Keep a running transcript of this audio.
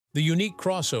The unique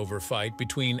crossover fight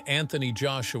between Anthony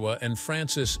Joshua and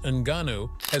Francis Ngannou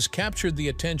has captured the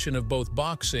attention of both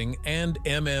boxing and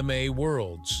MMA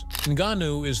worlds.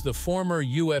 Ngannou is the former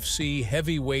UFC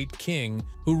heavyweight king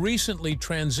who recently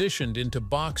transitioned into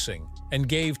boxing and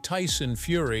gave Tyson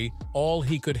Fury all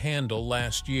he could handle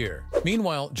last year.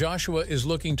 Meanwhile, Joshua is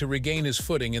looking to regain his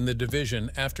footing in the division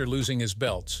after losing his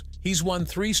belts. He's won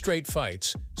 3 straight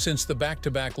fights since the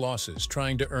back-to-back losses,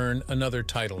 trying to earn another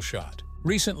title shot.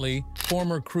 Recently,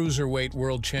 former cruiserweight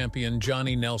world champion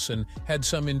Johnny Nelson had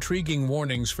some intriguing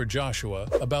warnings for Joshua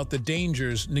about the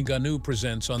dangers Ngannou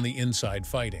presents on the inside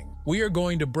fighting. We are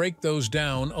going to break those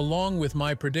down along with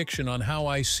my prediction on how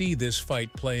I see this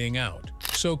fight playing out.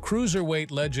 So cruiserweight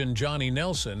legend Johnny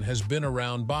Nelson has been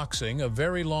around boxing a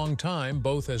very long time,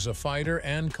 both as a fighter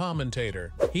and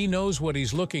commentator. He knows what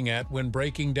he's looking at when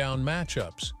breaking down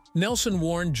matchups. Nelson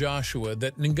warned Joshua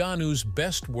that Ngannou's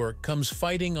best work comes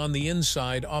fighting on the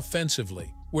inside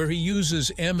offensively, where he uses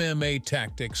MMA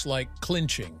tactics like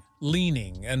clinching,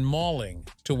 leaning, and mauling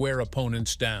to wear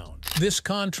opponents down. This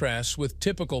contrasts with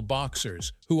typical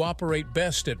boxers who operate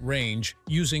best at range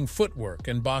using footwork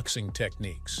and boxing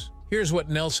techniques. Here's what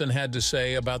Nelson had to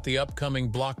say about the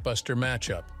upcoming blockbuster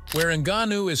matchup. Where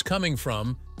Ngannou is coming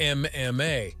from,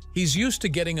 MMA. He's used to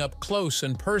getting up close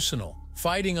and personal.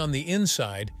 Fighting on the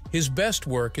inside, his best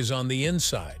work is on the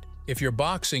inside. If you're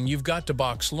boxing, you've got to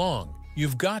box long.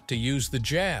 You've got to use the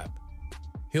jab.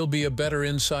 He'll be a better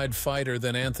inside fighter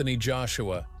than Anthony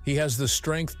Joshua. He has the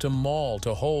strength to maul,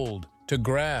 to hold, to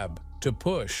grab, to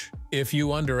push. If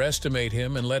you underestimate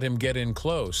him and let him get in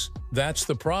close, that's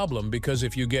the problem, because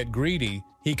if you get greedy,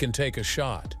 he can take a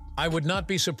shot. I would not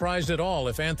be surprised at all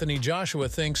if Anthony Joshua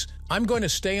thinks, "I'm going to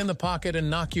stay in the pocket and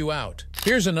knock you out."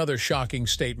 Here's another shocking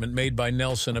statement made by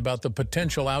Nelson about the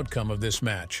potential outcome of this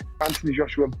match. Anthony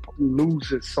Joshua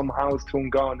loses somehow to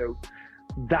Ngannou.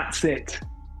 That's it.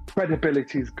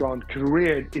 Credibility's gone.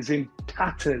 Career is in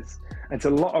tatters. It's a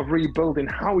lot of rebuilding.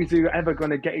 How is he ever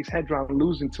going to get his head around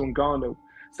losing to Ngannou?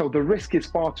 So the risk is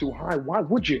far too high. Why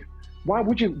would you? Why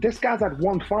would you? This guy's had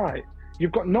 1 fight.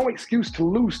 You've got no excuse to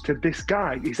lose to this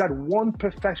guy. He's had 1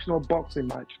 professional boxing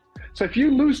match. So if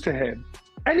you lose to him,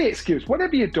 any excuse,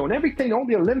 whatever you've done, everything, all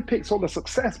the Olympics, all the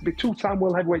success, be 2-time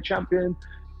world heavyweight champion,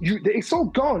 it's all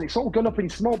gone. It's all gone up in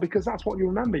smoke, because that's what you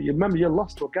remember. You remember you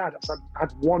lost to a guy that's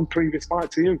had 1 previous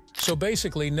fight to you. So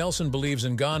basically, Nelson believes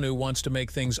Ngannou wants to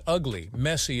make things ugly,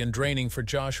 messy, and draining for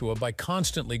Joshua by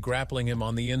constantly grappling him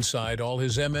on the inside all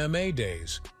his MMA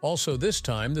days. Also, this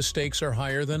time, the stakes are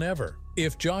higher than ever.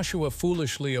 If Joshua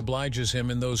foolishly obliges him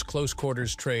in those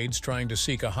close-quarters trades trying to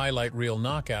seek a highlight reel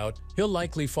knockout, he'll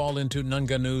likely fall into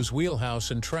Ngannou's wheelhouse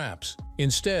and traps.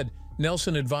 Instead,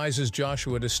 Nelson advises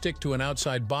Joshua to stick to an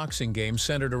outside boxing game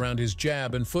centered around his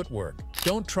jab and footwork.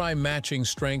 Don't try matching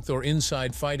strength or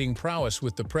inside fighting prowess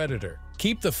with the Predator.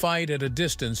 Keep the fight at a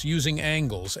distance using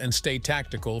angles and stay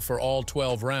tactical for all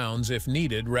 12 rounds if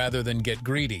needed rather than get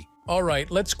greedy.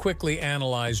 Alright, let's quickly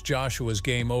analyze Joshua's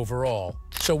game overall,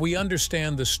 so we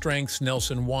understand the strengths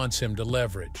Nelson wants him to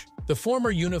leverage. The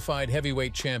former unified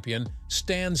heavyweight champion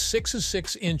stands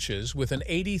 6'6" inches with an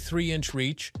 83-inch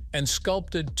reach and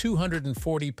sculpted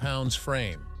 240 pounds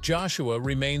frame. Joshua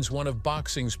remains one of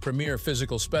boxing's premier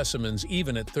physical specimens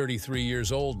even at 33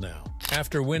 years old now.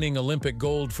 After winning Olympic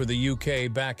gold for the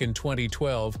UK back in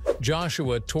 2012,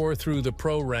 Joshua tore through the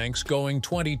pro ranks going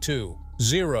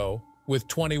 22-0 with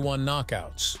 21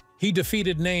 knockouts. He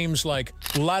defeated names like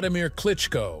Vladimir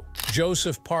Klitschko,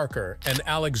 Joseph Parker, and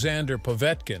Alexander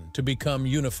Povetkin to become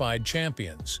unified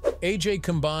champions. AJ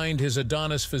combined his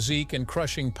Adonis physique and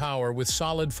crushing power with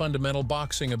solid fundamental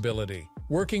boxing ability.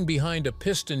 Working behind a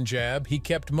piston jab, he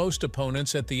kept most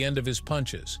opponents at the end of his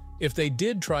punches. If they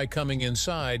did try coming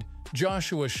inside,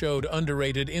 Joshua showed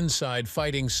underrated inside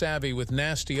fighting savvy with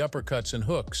nasty uppercuts and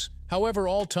hooks. However,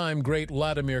 all-time great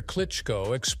Vladimir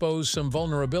Klitschko exposed some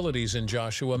vulnerabilities in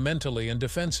Joshua mentally and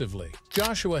defensively.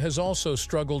 Joshua has also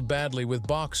struggled badly with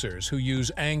boxers who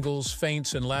use angles,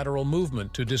 feints, and lateral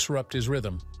movement to disrupt his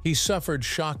rhythm. He suffered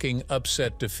shocking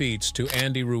upset defeats to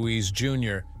Andy Ruiz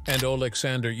Jr. and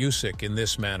Alexander Usyk in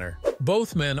this manner.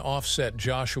 Both men offset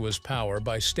Joshua's power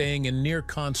by staying in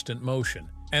near-constant motion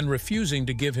and refusing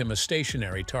to give him a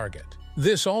stationary target.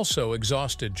 This also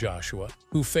exhausted Joshua,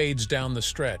 who fades down the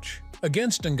stretch.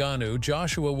 Against Ngannou,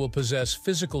 Joshua will possess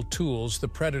physical tools the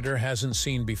Predator hasn't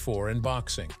seen before in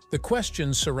boxing. The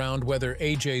questions surround whether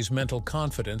AJ's mental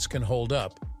confidence can hold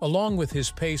up, along with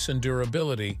his pace and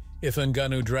durability, if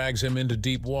Ngannou drags him into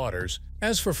deep waters.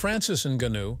 As for Francis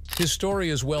Ngannou, his story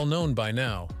is well known by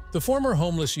now. The former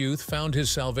homeless youth found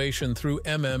his salvation through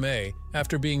MMA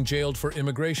after being jailed for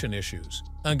immigration issues.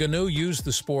 Ngannou used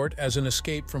the sport as an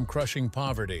escape from crushing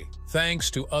poverty.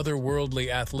 Thanks to otherworldly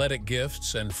athletic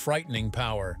gifts and frightening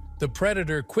power, the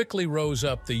Predator quickly rose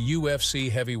up the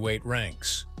UFC heavyweight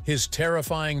ranks. His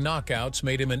terrifying knockouts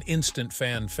made him an instant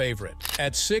fan favorite.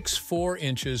 At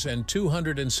 6'4" and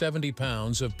 270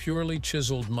 pounds of purely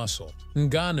chiseled muscle,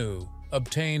 Ngannou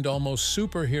obtained almost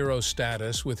superhero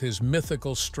status with his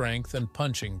mythical strength and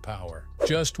punching power.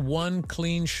 Just one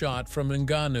clean shot from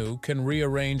Ngannou can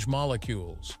rearrange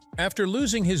molecules. After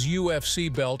losing his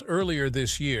UFC belt earlier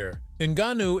this year,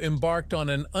 Ngannou embarked on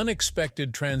an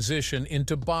unexpected transition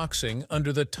into boxing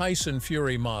under the Tyson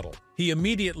Fury model. He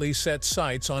immediately set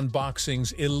sights on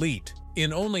boxing's elite.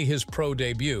 In only his pro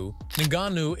debut,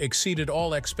 Ngannou exceeded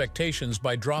all expectations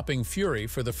by dropping Fury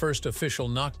for the first official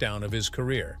knockdown of his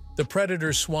career. The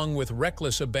Predator swung with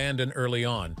reckless abandon early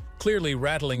on, clearly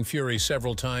rattling Fury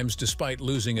several times despite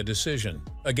losing a decision.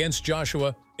 Against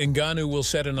Joshua, Ngannou will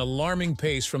set an alarming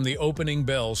pace from the opening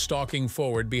bell, stalking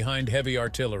forward behind heavy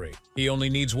artillery. He only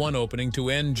needs one opening to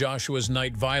end Joshua's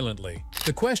night violently.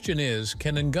 The question is,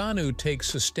 can Ngannou take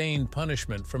sustained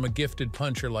punishment from a gifted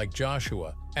puncher like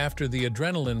Joshua after the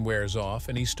adrenaline wears off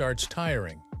and he starts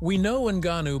tiring? We know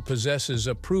Ngannou possesses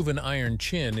a proven iron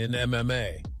chin in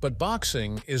MMA, but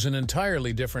boxing is an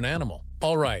entirely different animal.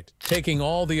 Alright, taking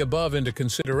all the above into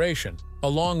consideration,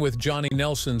 along with Johnny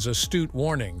Nelson's astute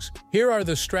warnings, here are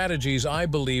the strategies I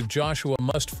believe Joshua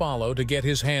must follow to get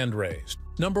his hand raised.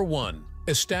 Number 1.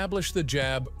 Establish the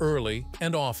jab early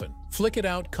and often. Flick it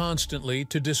out constantly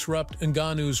to disrupt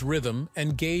Ngannou's rhythm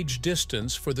and gauge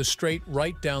distance for the straight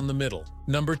right down the middle.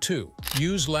 Number 2.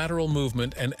 Use lateral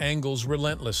movement and angles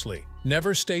relentlessly.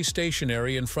 Never stay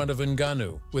stationary in front of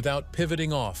Ngannou without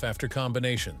pivoting off after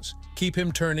combinations. Keep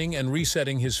him turning and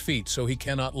resetting his feet so he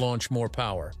cannot launch more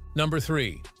power. Number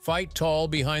 3. Fight tall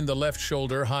behind the left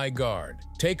shoulder high guard.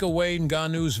 Take away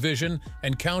Ngannou's vision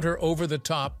and counter over the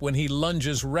top when he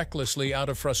lunges recklessly out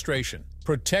of frustration.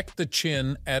 Protect the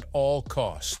chin at all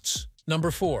costs.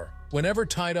 Number 4. Whenever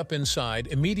tied up inside,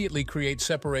 immediately create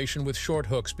separation with short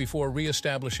hooks before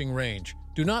re-establishing range.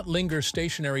 Do not linger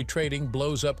stationary trading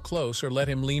blows up close or let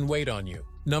him lean weight on you.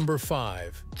 Number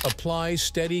 5. Apply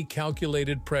steady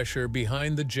calculated pressure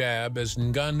behind the jab as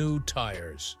Ngannou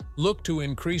tires. Look to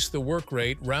increase the work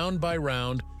rate round by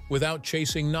round without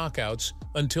chasing knockouts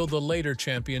until the later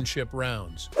championship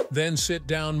rounds. Then sit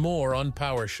down more on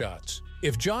power shots.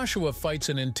 If Joshua fights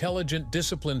an intelligent,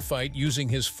 disciplined fight using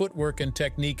his footwork and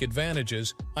technique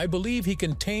advantages, I believe he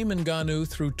can tame Ngannou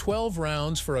through 12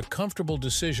 rounds for a comfortable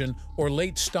decision or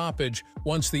late stoppage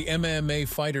once the MMA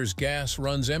fighter's gas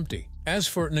runs empty. As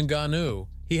for Ngannou,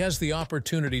 he has the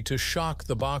opportunity to shock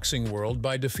the boxing world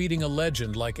by defeating a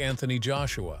legend like Anthony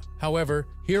Joshua. However,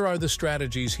 here are the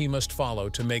strategies he must follow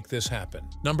to make this happen.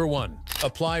 Number 1.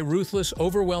 Apply ruthless,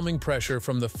 overwhelming pressure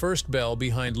from the first bell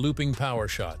behind looping power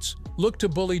shots. Look to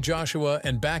bully Joshua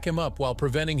and back him up while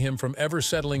preventing him from ever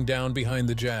settling down behind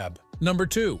the jab. Number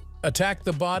 2. Attack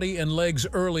the body and legs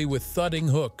early with thudding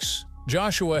hooks.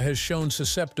 Joshua has shown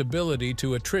susceptibility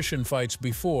to attrition fights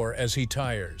before as he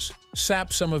tires.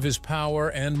 Sap some of his power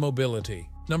and mobility.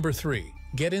 Number 3.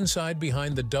 Get inside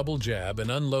behind the double jab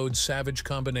and unload savage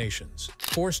combinations.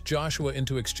 Force Joshua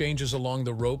into exchanges along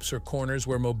the ropes or corners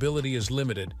where mobility is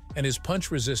limited and his punch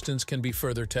resistance can be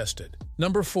further tested.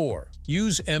 Number 4.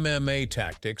 Use MMA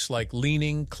tactics like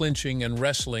leaning, clinching, and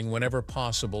wrestling whenever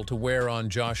possible to wear on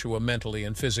Joshua mentally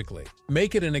and physically.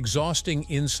 Make it an exhausting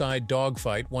inside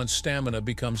dogfight once stamina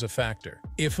becomes a factor.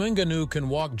 If Ngannou can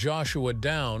walk Joshua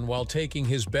down while taking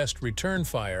his best return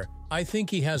fire, I think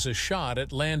he has a shot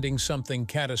at landing something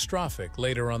catastrophic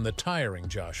later on the tiring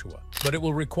Joshua. But it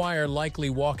will require likely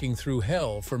walking through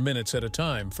hell for minutes at a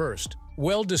time first.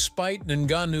 Well, despite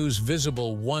Ngannou's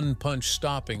visible one-punch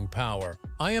stopping power,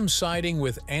 I am siding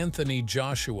with Anthony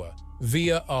Joshua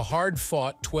via a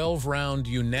hard-fought 12-round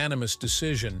unanimous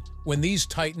decision when these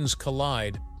titans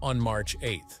collide on March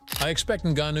 8th. I expect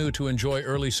Ngannou to enjoy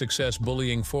early success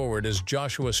bullying forward as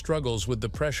Joshua struggles with the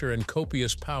pressure and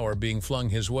copious power being flung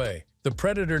his way. The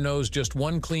Predator knows just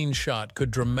one clean shot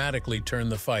could dramatically turn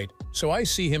the fight, so I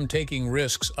see him taking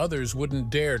risks others wouldn't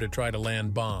dare to try to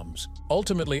land bombs.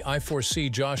 Ultimately, I foresee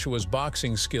Joshua's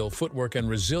boxing skill, footwork, and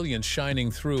resilience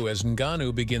shining through as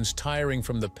Ngannou begins tiring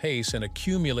from the pace and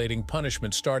accumulating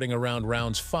punishment starting around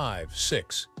rounds 5,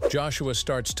 6. Joshua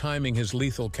starts timing his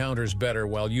lethal counters better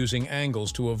while using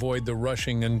angles to avoid the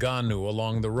rushing Ngannou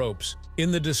along the ropes.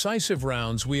 In the decisive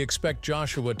rounds, we expect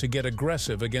Joshua to get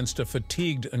aggressive against a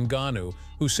fatigued Ngannou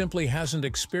who simply hasn't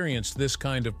experienced this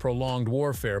kind of prolonged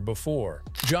warfare before.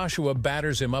 Joshua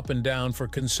batters him up and down for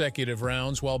consecutive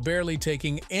rounds while barely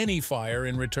taking any fire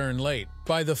in return late.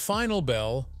 By the final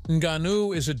bell,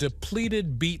 Ngannou is a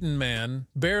depleted, beaten man,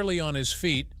 barely on his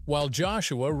feet, while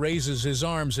Joshua raises his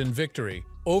arms in victory,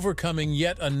 overcoming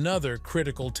yet another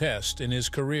critical test in his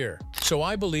career. So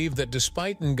I believe that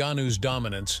despite Ngannou's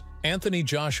dominance, Anthony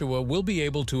Joshua will be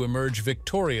able to emerge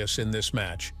victorious in this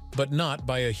match, but not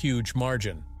by a huge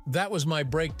margin. That was my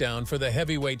breakdown for the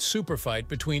heavyweight super fight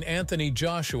between Anthony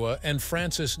Joshua and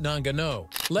Francis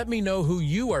Ngannou. Let me know who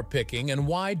you are picking and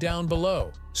why down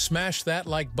below. Smash that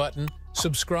like button,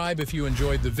 subscribe if you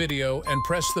enjoyed the video, and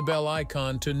press the bell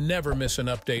icon to never miss an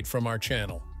update from our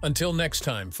channel. Until next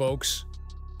time, folks.